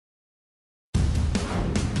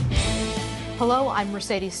Hello, I'm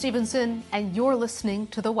Mercedes Stevenson, and you're listening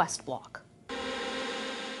to The West Block.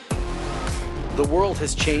 The world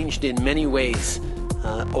has changed in many ways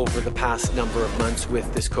over the past number of months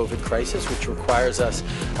with this COVID crisis, which requires us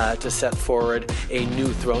to set forward a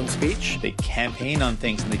new throne speech. They campaign on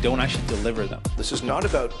things and they don't actually deliver them. This is not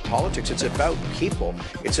about politics, it's about people.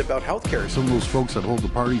 It's about healthcare. Some of those folks that hold the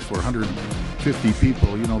parties for 150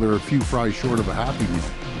 people, you know, they're a few fries short of a Happy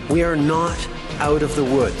Meal. We are not out of the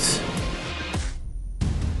woods.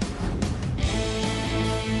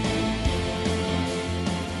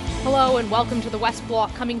 Hello and welcome to the West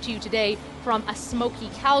Block, coming to you today from a smoky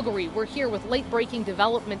Calgary. We're here with late-breaking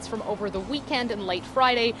developments from over the weekend and late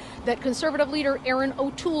Friday that Conservative leader Erin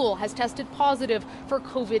O'Toole has tested positive for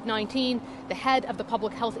COVID-19. The head of the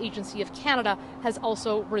Public Health Agency of Canada has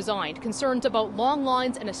also resigned. Concerns about long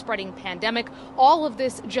lines and a spreading pandemic. All of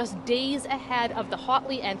this just days ahead of the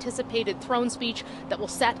hotly anticipated throne speech that will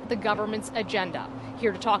set the government's agenda.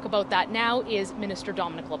 Here to talk about that now is Minister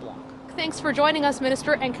Dominic LeBlanc. Thanks for joining us,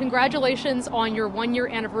 Minister, and congratulations on your one-year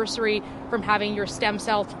anniversary from having your stem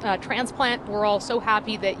cell transplant. We're all so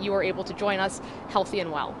happy that you are able to join us healthy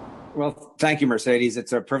and well. Well, thank you, Mercedes.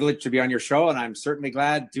 It's a privilege to be on your show, and I'm certainly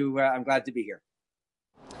glad to be here.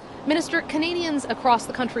 Minister, Canadians across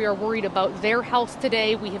the country are worried about their health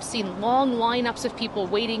today. We have seen long lineups of people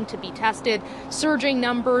waiting to be tested, surging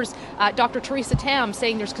numbers. Dr. Theresa Tam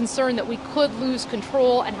saying there's concern that we could lose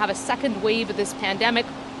control and have a second wave of this pandemic.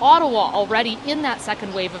 Ottawa already in that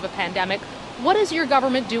second wave of a pandemic. What is your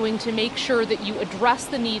government doing to make sure that you address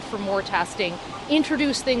the need for more testing,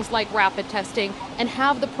 introduce things like rapid testing, and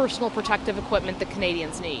have the personal protective equipment that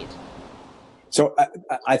Canadians need? So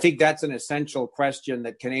I think that's an essential question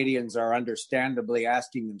that Canadians are understandably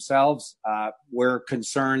asking themselves. We're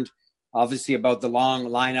concerned, obviously, about the long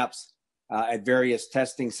lineups at various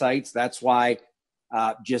testing sites. That's why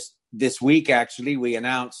just this week, actually, we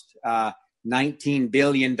announced $19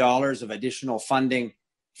 billion of additional funding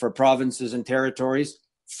for provinces and territories.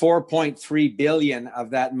 $4.3 billion of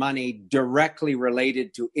that money directly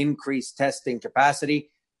related to increased testing capacity.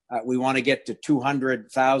 We want to get to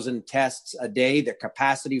 200,000 tests a day, the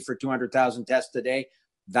capacity for 200,000 tests a day.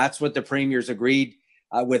 That's what the premiers agreed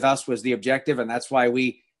with us was the objective. And that's why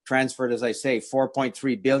we transferred, as I say,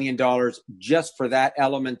 $4.3 billion just for that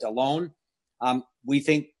element alone. We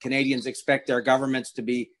think Canadians expect their governments to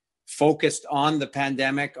be focused on the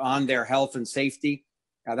pandemic, on their health and safety.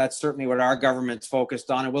 That's certainly what our government's focused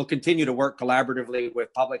on. And we'll continue to work collaboratively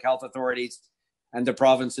with public health authorities and the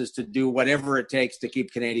provinces to do whatever it takes to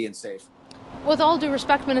keep Canadians safe. With all due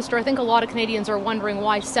respect, Minister, I think a lot of Canadians are wondering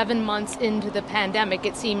why 7 months into the pandemic,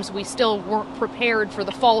 it seems we still weren't prepared for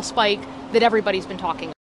the fall spike that everybody's been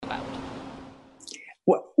talking about.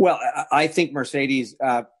 Well, I think, Mercedes,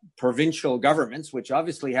 provincial governments, which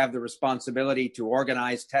obviously have the responsibility to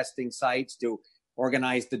organize testing sites, to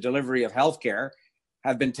organize the delivery of healthcare,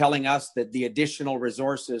 have been telling us that the additional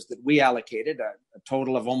resources that we allocated, a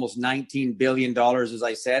total of almost $19 billion, as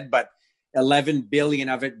I said, but $11 billion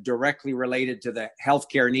of it directly related to the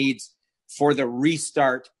healthcare needs for the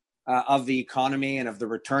restart of the economy and of the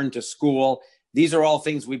return to school. These are all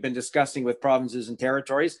things we've been discussing with provinces and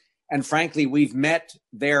territories. And frankly, we've met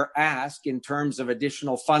their ask in terms of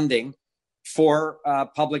additional funding for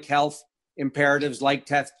public health imperatives like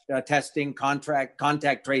testing,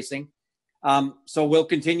 contact tracing. So we'll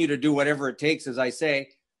continue to do whatever it takes, as I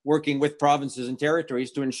say, working with provinces and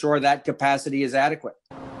territories to ensure that capacity is adequate.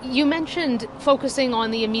 You mentioned focusing on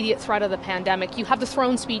the immediate threat of the pandemic. You have the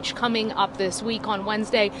throne speech coming up this week on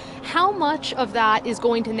Wednesday. How much of that is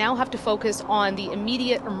going to now have to focus on the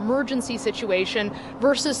immediate emergency situation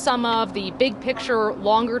versus some of the big picture,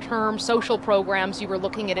 longer term social programs you were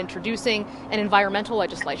looking at introducing and environmental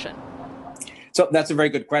legislation? So that's a very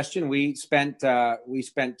good question. We spent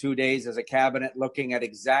 2 days as a cabinet looking at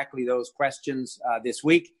exactly those questions this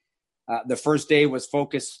week. The first day was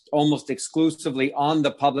focused almost exclusively on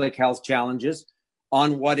the public health challenges,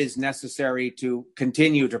 on what is necessary to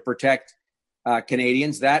continue to protect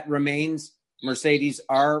Canadians. That remains, Mercedes,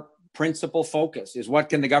 our principal focus is what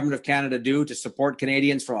can the government of Canada do to support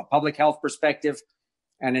Canadians from a public health perspective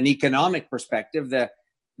and an economic perspective. The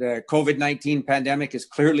COVID-19 pandemic is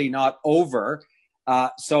clearly not over.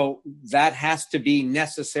 So that has to be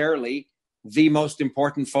necessarily the most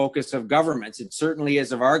important focus of governments. It certainly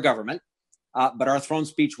is of our government. But our throne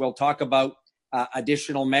speech will talk about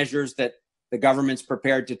additional measures that the government's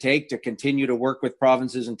prepared to take to continue to work with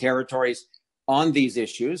provinces and territories on these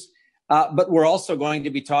issues. But we're also going to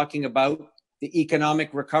be talking about the economic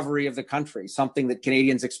recovery of the country, something that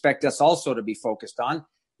Canadians expect us also to be focused on.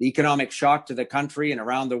 The economic shock to the country and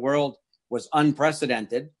around the world was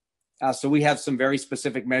unprecedented. So we have some very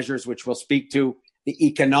specific measures which will speak to the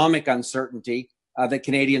economic uncertainty that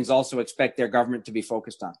Canadians also expect their government to be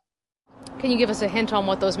focused on. Can you give us a hint on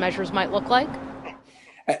what those measures might look like?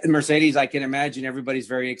 Mercedes, I can imagine everybody's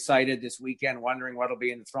very excited this weekend, wondering what'll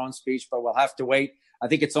be in the throne speech, but we'll have to wait. I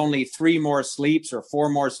think it's only 3 more sleeps or 4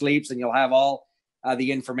 more sleeps, and you'll have all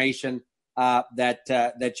the information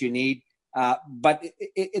that you need. But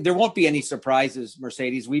there won't be any surprises,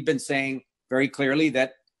 Mercedes. We've been saying very clearly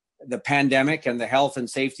that the pandemic and the health and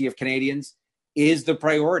safety of Canadians is the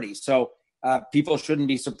priority. So people shouldn't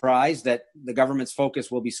be surprised that the government's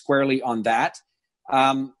focus will be squarely on that.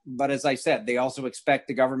 But as I said, they also expect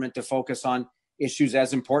the government to focus on issues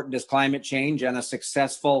as important as climate change and a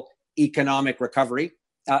successful economic recovery.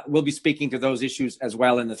 We'll be speaking to those issues as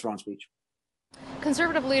well in the throne speech.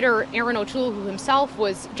 Conservative leader Erin O'Toole, who himself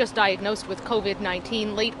was just diagnosed with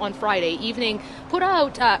COVID-19 late on Friday evening, put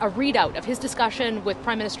out a readout of his discussion with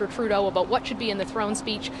Prime Minister Trudeau about what should be in the throne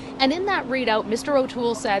speech. And in that readout, Mr.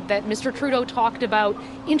 O'Toole said that Mr. Trudeau talked about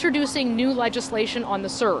introducing new legislation on the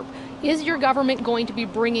CERB. Is your government going to be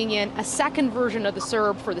bringing in a second version of the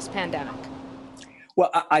CERB for this pandemic? Well,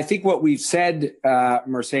 I think what we've said,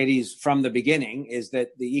 Mercedes, from the beginning is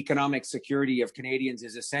that the economic security of Canadians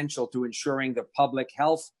is essential to ensuring the public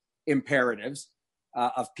health imperatives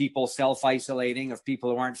of people self-isolating, of people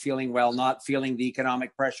who aren't feeling well, not feeling the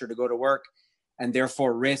economic pressure to go to work, and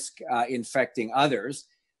therefore risk infecting others.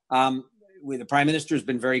 The Prime Minister has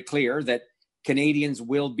been very clear that Canadians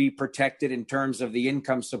will be protected in terms of the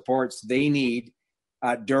income supports they need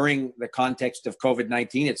during the context of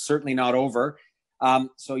COVID-19. It's certainly not over.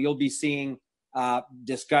 So you'll be seeing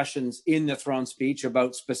discussions in the throne speech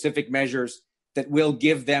about specific measures that will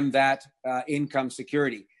give them that income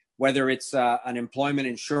security, whether it's an employment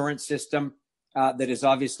insurance system that is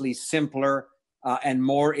obviously simpler and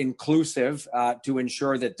more inclusive to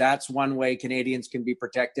ensure that that's one way Canadians can be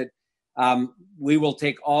protected. We will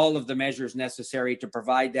take all of the measures necessary to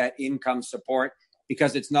provide that income support,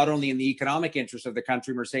 because it's not only in the economic interest of the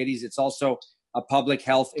country, Mercedes, it's also a public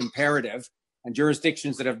health imperative. And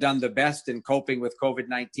jurisdictions that have done the best in coping with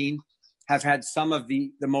COVID-19 have had some of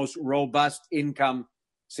the most robust income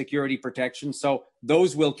security protection. So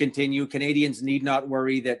those will continue. Canadians need not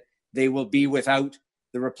worry that they will be without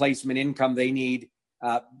the replacement income they need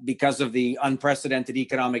because of the unprecedented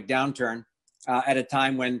economic downturn at a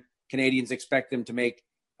time when Canadians expect them to make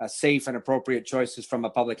safe and appropriate choices from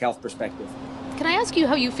a public health perspective. Can I ask you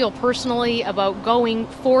how you feel personally about going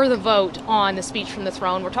for the vote on the speech from the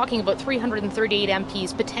throne? We're talking about 338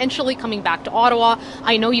 MPs potentially coming back to Ottawa.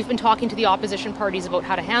 I know you've been talking to the opposition parties about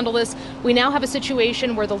how to handle this. We now have a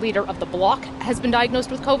situation where the leader of the Bloc has been diagnosed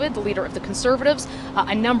with COVID, the leader of the Conservatives,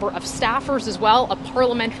 a number of staffers as well, a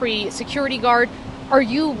parliamentary security guard. Are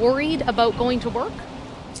you worried about going to work?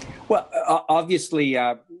 Well, obviously,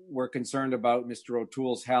 we're concerned about Mr.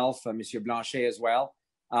 O'Toole's health, Monsieur Blanchet as well.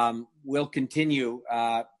 We'll continue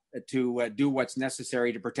to do what's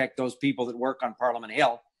necessary to protect those people that work on Parliament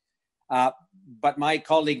Hill. But my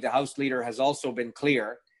colleague, the House Leader, has also been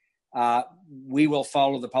clear. We will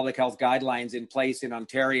follow the public health guidelines in place in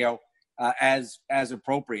Ontario as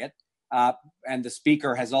appropriate. And the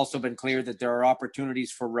Speaker has also been clear that there are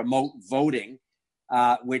opportunities for remote voting,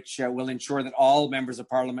 which will ensure that all members of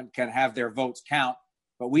Parliament can have their votes count.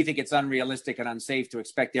 But we think it's unrealistic and unsafe to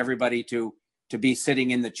expect everybody to be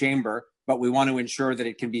sitting in the chamber, but we want to ensure that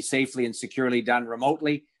it can be safely and securely done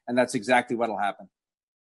remotely, and that's exactly what will happen.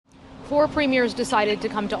 4 premiers decided to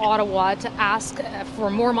come to Ottawa to ask for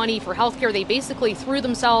more money for healthcare. They basically threw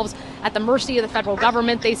themselves at the mercy of the federal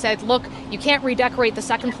government. They said, look, you can't redecorate the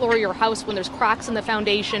second floor of your house when there's cracks in the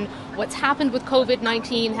foundation. What's happened with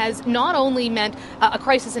COVID-19 has not only meant a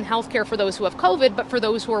crisis in healthcare for those who have COVID, but for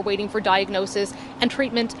those who are waiting for diagnosis and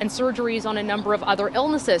treatment and surgeries on a number of other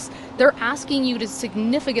illnesses. They're asking you to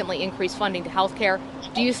significantly increase funding to healthcare.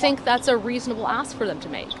 Do you think that's a reasonable ask for them to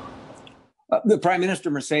make? The Prime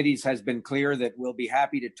Minister, Mercedes, has been clear that we'll be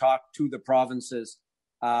happy to talk to the provinces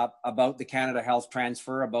about the Canada Health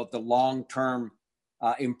Transfer, about the long-term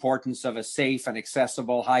importance of a safe and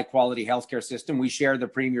accessible, high-quality healthcare system. We share the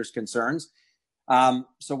Premier's concerns.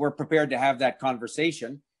 So we're prepared to have that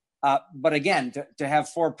conversation. But again, to have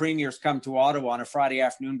 4 premiers come to Ottawa on a Friday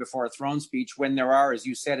afternoon before a throne speech, when there are, as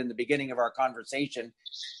you said in the beginning of our conversation,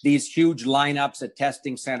 these huge lineups at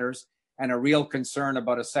testing centers, and a real concern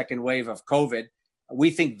about a second wave of COVID,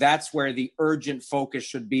 we think that's where the urgent focus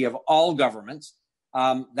should be of all governments.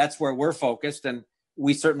 That's where we're focused, and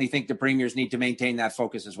we certainly think the premiers need to maintain that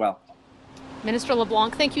focus as well. Minister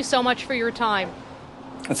LeBlanc, thank you so much for your time.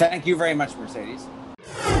 Thank you very much, Mercedes.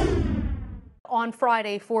 On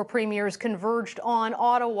Friday, four premiers converged on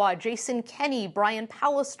Ottawa. Jason Kenney, Brian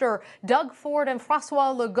Pallister, Doug Ford and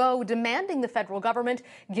François Legault demanding the federal government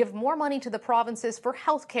give more money to the provinces for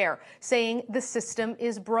health care, saying the system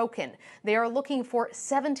is broken. They are looking for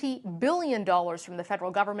 $70 billion from the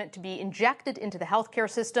federal government to be injected into the healthcare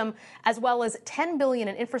system, as well as $10 billion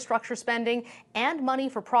in infrastructure spending and money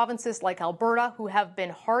for provinces like Alberta, who have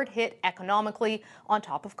been hard hit economically on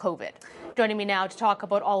top of COVID. Joining me now to talk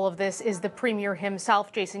about all of this is the Premier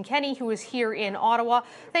himself, Jason Kenney, who is here in Ottawa.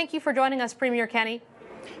 Thank you for joining us, Premier Kenney.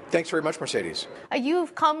 Thanks very much, Mercedes.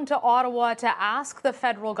 You've come to Ottawa to ask the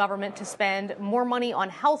federal government to spend more money on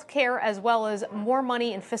health care as well as more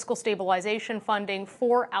money in fiscal stabilization funding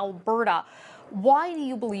for Alberta. Why do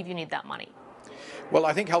you believe you need that money? Well,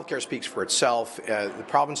 I think healthcare speaks for itself. The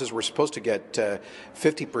provinces were supposed to get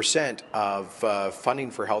 50% of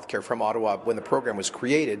funding for healthcare from Ottawa when the program was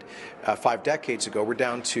created 5 decades ago. We're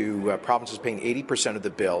down to provinces paying 80% of the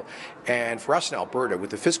bill. And for us in Alberta,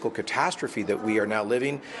 with the fiscal catastrophe that we are now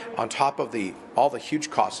living, on top of all the huge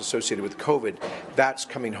costs associated with COVID, that's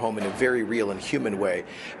coming home in a very real and human way.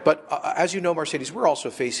 But as you know, Mercedes, we're also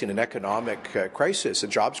facing an economic crisis, a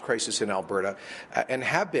jobs crisis in Alberta, and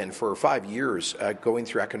have been for 5 years. Going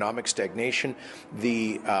through economic stagnation,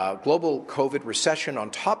 the global COVID recession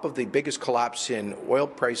on top of the biggest collapse in oil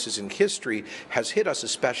prices in history has hit us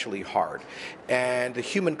especially hard. And the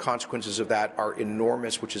human consequences of that are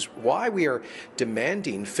enormous, which is why we are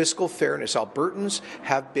demanding fiscal fairness. Albertans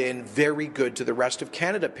have been very good to the rest of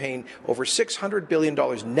Canada, paying over $600 billion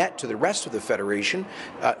net to the rest of the Federation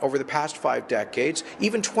over the past 5 decades,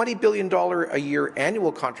 even $20 billion a year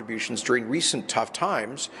annual contributions during recent tough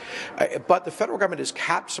times. But the federal government has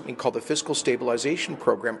capped something called the Fiscal Stabilization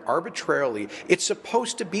Program arbitrarily. It's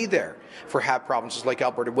supposed to be there for provinces like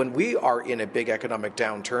Alberta. When we are in a big economic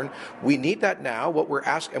downturn, we need that now. What we're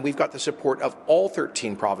asking, and we've got the support of all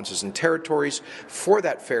 13 provinces and territories for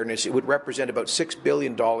that fairness. It would represent about $6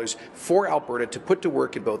 billion for Alberta to put to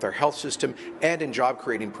work in both our health system and in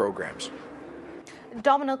job-creating programs.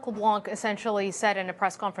 Dominic LeBlanc essentially said in a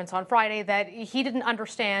press conference on Friday that he didn't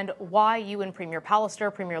understand why you and Premier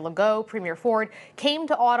Pallister, Premier Legault, Premier Ford came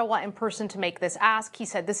to Ottawa in person to make this ask. He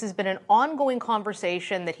said this has been an ongoing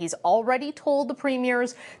conversation that he's already told the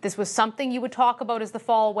premiers. This was something you would talk about as the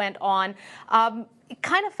fall went on. It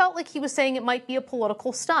kind of felt like he was saying it might be a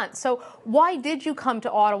political stunt. So why did you come to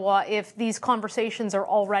Ottawa if these conversations are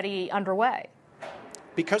already underway?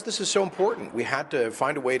 Because this is so important. We had to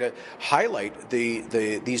find a way to highlight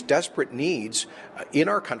these desperate needs in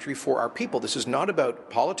our country for our people. This is not about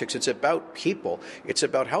politics. It's about people. It's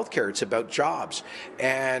about healthcare. It's about jobs.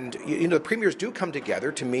 And, the premiers do come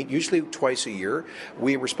together to meet usually twice a year.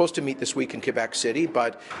 We were supposed to meet this week in Quebec City,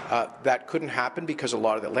 but that couldn't happen because a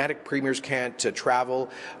lot of the Atlantic premiers can't travel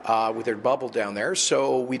with their bubble down there.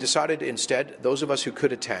 So we decided instead, those of us who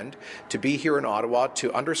could attend, to be here in Ottawa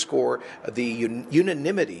to underscore the unanimity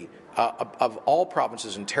of all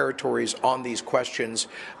provinces and territories on these questions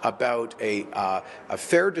about a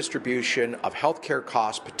fair distribution of healthcare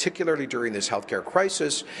costs, particularly during this healthcare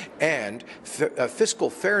crisis, and fiscal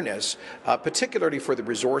fairness, particularly for the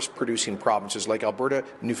resource-producing provinces like Alberta,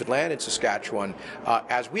 Newfoundland, and Saskatchewan.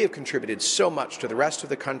 As we have contributed so much to the rest of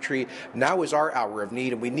the country, now is our hour of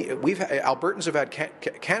need, and Albertans have had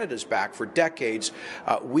Canada's back for decades.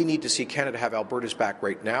 We need to see Canada have Alberta's back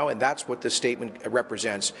right now, and that's what this statement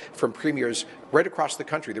represents from premiers right across the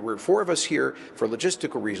country. There were 4 of us here for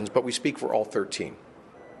logistical reasons, but we speak for all 13.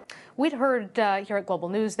 We'd heard here at Global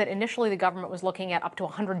News that initially the government was looking at up to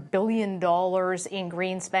 $100 billion in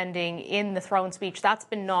green spending in the throne speech. That's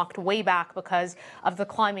been knocked way back because of the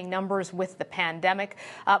climbing numbers with the pandemic.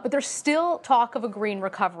 But there's still talk of a green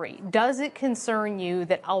recovery. Does it concern you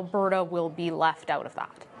that Alberta will be left out of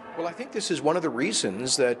that? Well, I think this is one of the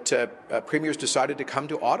reasons that premiers decided to come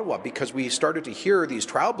to Ottawa, because we started to hear these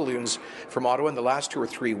trial balloons from Ottawa in the last 2 or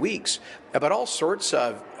 3 weeks about all sorts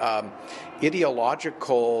of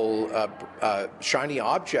ideological shiny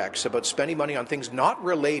objects about spending money on things not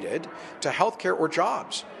related to healthcare or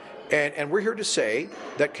jobs. And we're here to say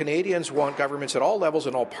that Canadians want governments at all levels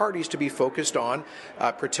and all parties to be focused on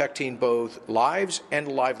protecting both lives and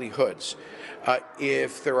livelihoods.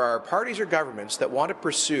 If there are parties or governments that want to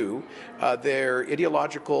pursue their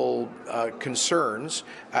ideological concerns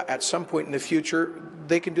at some point in the future,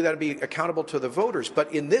 they can do that and be accountable to the voters.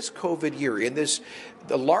 But in this COVID year, in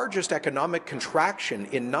the largest economic contraction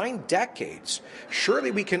in 9 decades,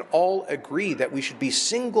 surely we can all agree that we should be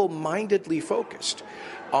single-mindedly focused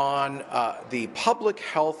on the public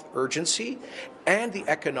health urgency and the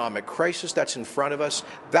economic crisis that's in front of us.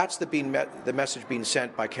 That's the message being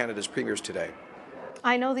sent by Canada's premiers today.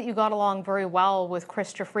 I know that you got along very well with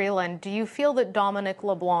Chrystia Freeland. Do you feel that Dominic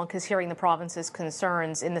LeBlanc is hearing the province's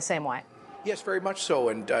concerns in the same way? Yes, very much so.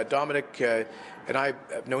 And Dominic and I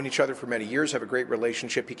have known each other for many years, have a great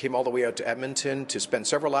relationship. He came all the way out to Edmonton to spend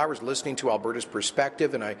several hours listening to Alberta's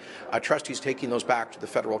perspective, and I trust he's taking those back to the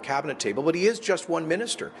federal cabinet table. But he is just one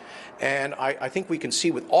minister. And I think we can see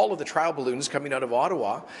with all of the trial balloons coming out of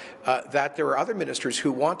Ottawa that there are other ministers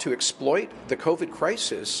who want to exploit the COVID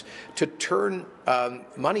crisis to turn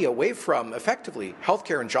money away from, effectively,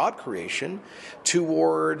 healthcare and job creation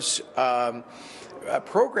towards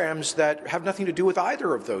programs that have nothing to do with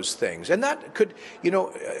either of those things. And that could,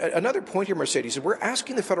 another point here, Mercedes, is we're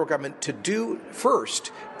asking the federal government to do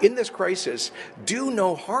first, in this crisis, do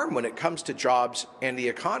no harm when it comes to jobs and the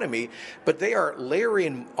economy, but they are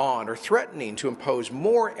layering on or threatening to impose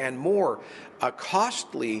more and more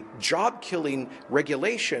costly, job-killing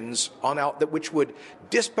regulations on which would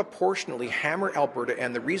disproportionately hammer Alberta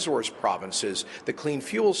and the resource provinces, the clean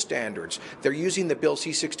fuel standards. They're using the Bill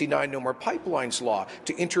C-69 No More Pipelines law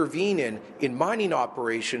to intervene in mining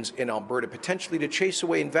operations in Alberta, potentially to chase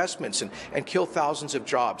away investments and kill thousands of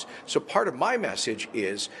jobs. So part of my message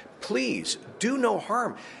is, please do no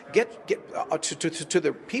harm. Get to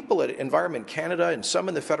the people at Environment Canada and some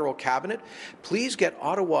in the federal cabinet, please get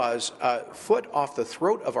Ottawa's foot off the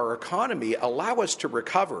throat of our economy. Allow us to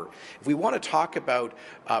recover. If we want to talk about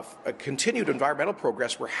continued environmental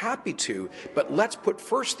progress, we're happy to, but let's put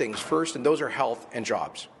first things first, and those are health and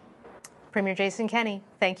jobs. Premier Jason Kenney,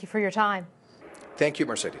 thank you for your time. Thank you,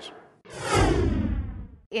 Mercedes.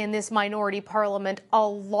 In this minority parliament, a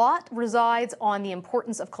lot resides on the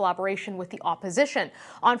importance of collaboration with the opposition.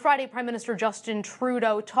 On Friday, Prime Minister Justin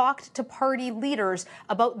Trudeau talked to party leaders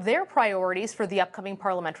about their priorities for the upcoming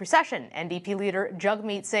parliamentary session. NDP leader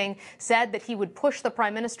Jagmeet Singh said that he would push the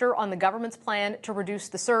Prime Minister on the government's plan to reduce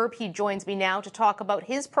the CERB. He joins me now to talk about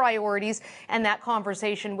his priorities and that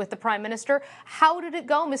conversation with the Prime Minister. How did it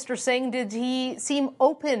go, Mr. Singh? Did he seem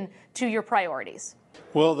open to your priorities?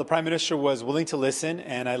 Well, the Prime Minister was willing to listen,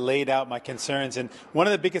 and I laid out my concerns. And one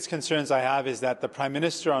of the biggest concerns I have is that the Prime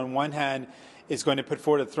Minister, on one hand, is going to put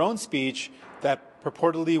forward a throne speech that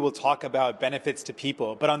purportedly will talk about benefits to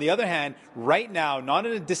people. But on the other hand, right now, not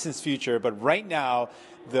in a distant future, but right now,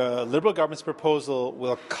 the Liberal government's proposal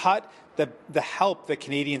will cut the help that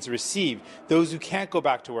Canadians receive. Those who can't go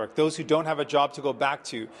back to work, those who don't have a job to go back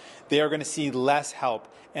to, they are going to see less help.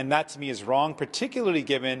 And that, to me, is wrong, particularly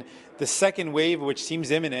given the second wave, which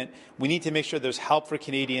seems imminent. We need to make sure there's help for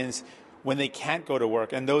Canadians when they can't go to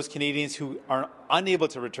work. And those Canadians who are unable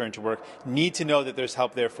to return to work need to know that there's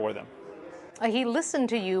help there for them. He listened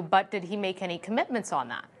to you, but did he make any commitments on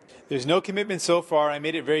that? There's no commitment so far. I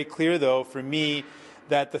made it very clear, though, for me,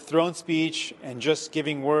 that the throne speech and just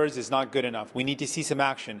giving words is not good enough. We need to see some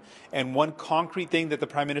action. And one concrete thing that the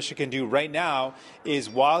Prime Minister can do right now is,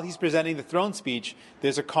 while he's presenting the throne speech,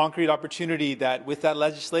 there's a concrete opportunity that with that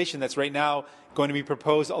legislation that's right now going to be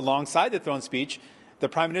proposed alongside the throne speech, the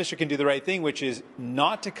Prime Minister can do the right thing, which is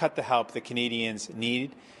not to cut the help that Canadians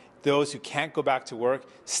need. Those who can't go back to work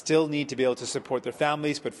still need to be able to support their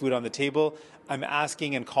families, put food on the table. I'm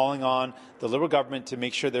asking and calling on the Liberal government to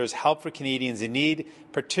make sure there's help for Canadians in need,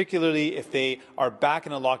 particularly if they are back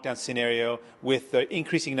in a lockdown scenario with the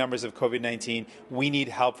increasing numbers of COVID-19. We need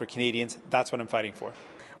help for Canadians. That's what I'm fighting for.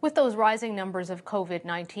 With those rising numbers of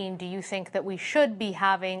COVID-19, do you think that we should be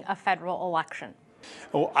having a federal election?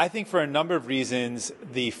 Well, I think for a number of reasons,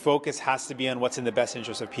 the focus has to be on what's in the best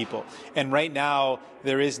interest of people. And right now,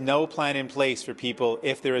 there is no plan in place for people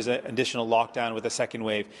if there is an additional lockdown with a second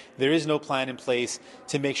wave. There is no plan in place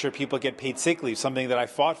to make sure people get paid sick leave, something that I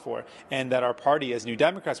fought for and that our party as New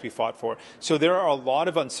Democrats we fought for. So there are a lot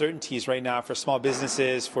of uncertainties right now for small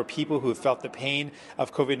businesses, for people who have felt the pain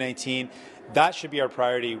of COVID-19. That should be our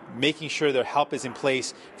priority, making sure their help is in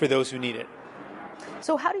place for those who need it.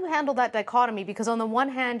 So how do you handle that dichotomy? Because on the one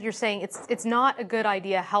hand, you're saying it's not a good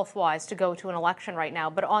idea health-wise to go to an election right now.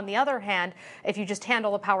 But on the other hand, if you just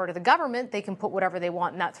handle the power to the government, they can put whatever they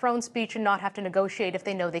want in that throne speech and not have to negotiate if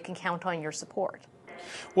they know they can count on your support.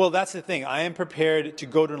 Well, that's the thing. I am prepared to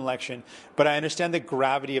go to an election, but I understand the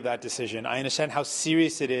gravity of that decision. I understand how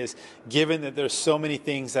serious it is, given that there's so many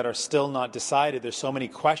things that are still not decided. There's so many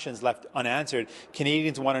questions left unanswered.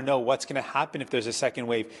 Canadians want to know what's going to happen if there's a second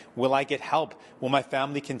wave. Will I get help? Will my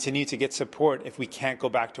family continue to get support if we can't go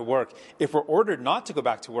back to work? If we're ordered not to go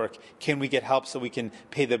back to work, can we get help so we can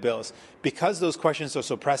pay the bills? Because those questions are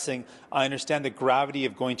so pressing, I understand the gravity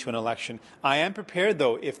of going to an election. I am prepared,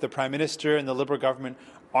 though, if the Prime Minister and the Liberal government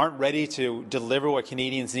government aren't ready to deliver what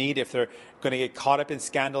Canadians need, if they're going to get caught up in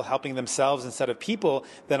scandal helping themselves instead of people,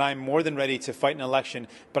 then I'm more than ready to fight an election.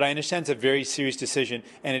 But I understand it's a very serious decision,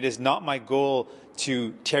 and it is not my goal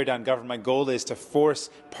to tear down government. My goal is to force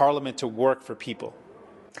Parliament to work for people.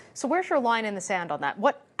 So where's your line in the sand on that?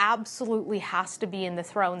 What absolutely has to be in the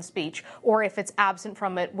throne speech, or if it's absent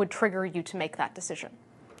from it, would trigger you to make that decision?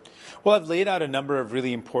 Well, I've laid out a number of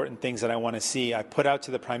really important things that I want to see. I put out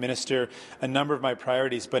to the Prime Minister a number of my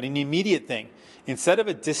priorities, but an immediate thing, instead of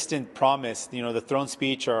a distant promise, the throne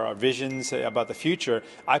speech or our visions about the future,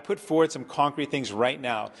 I put forward some concrete things right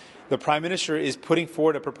now. The Prime Minister is putting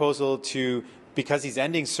forward a proposal because he's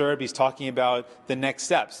ending CERB, he's talking about the next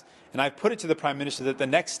steps. And I've put it to the Prime Minister that the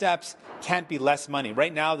next steps can't be less money.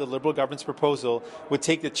 Right now, the Liberal government's proposal would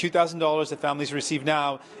take the $2,000 that families receive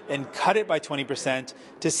now and cut it by 20%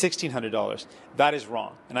 to $1,600. That is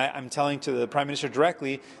wrong. And I'm telling to the Prime Minister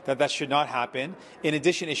directly that should not happen. In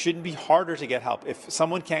addition, it shouldn't be harder to get help. If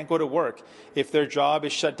someone can't go to work, if their job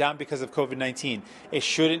is shut down because of COVID-19, it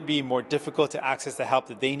shouldn't be more difficult to access the help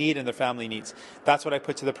that they need and their family needs. That's what I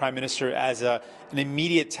put to the Prime Minister as an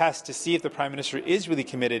immediate test to see if the Prime Minister is really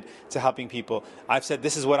committed to helping people. I've said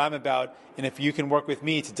this is what I'm about, and if you can work with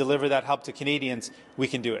me to deliver that help to Canadians, we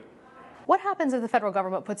can do it. What happens if the federal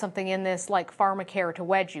government put something in this like pharmacare to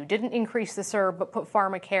wedge you? Didn't increase the CERB, but put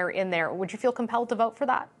pharmacare in there. Would you feel compelled to vote for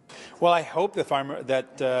that? Well, I hope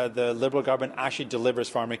that the Liberal government actually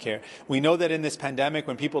delivers pharmacare. We know that in this pandemic,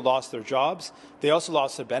 when people lost their jobs, they also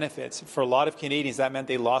lost their benefits. For a lot of Canadians, that meant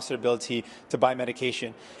they lost their ability to buy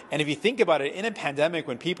medication. And if you think about it, in a pandemic,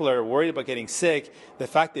 when people are worried about getting sick, the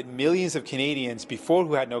fact that millions of Canadians before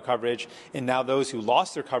who had no coverage and now those who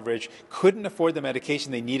lost their coverage couldn't afford the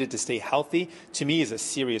medication they needed to stay healthy, to me is a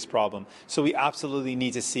serious problem. So we absolutely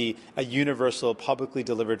need to see a universal, publicly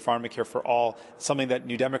delivered pharmacare for all, something that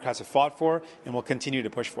New Democrats have fought for and will continue to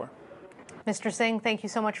push for. Mr. Singh, thank you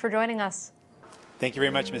so much for joining us. Thank you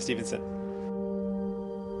very much, Ms. Stevenson.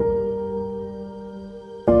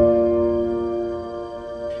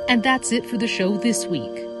 And that's it for the show this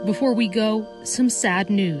week. Before we go, some sad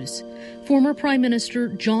news. Former Prime Minister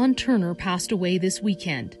John Turner passed away this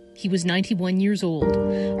weekend. He was 91 years old.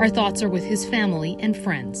 Our thoughts are with his family and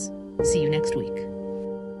friends. See you next week.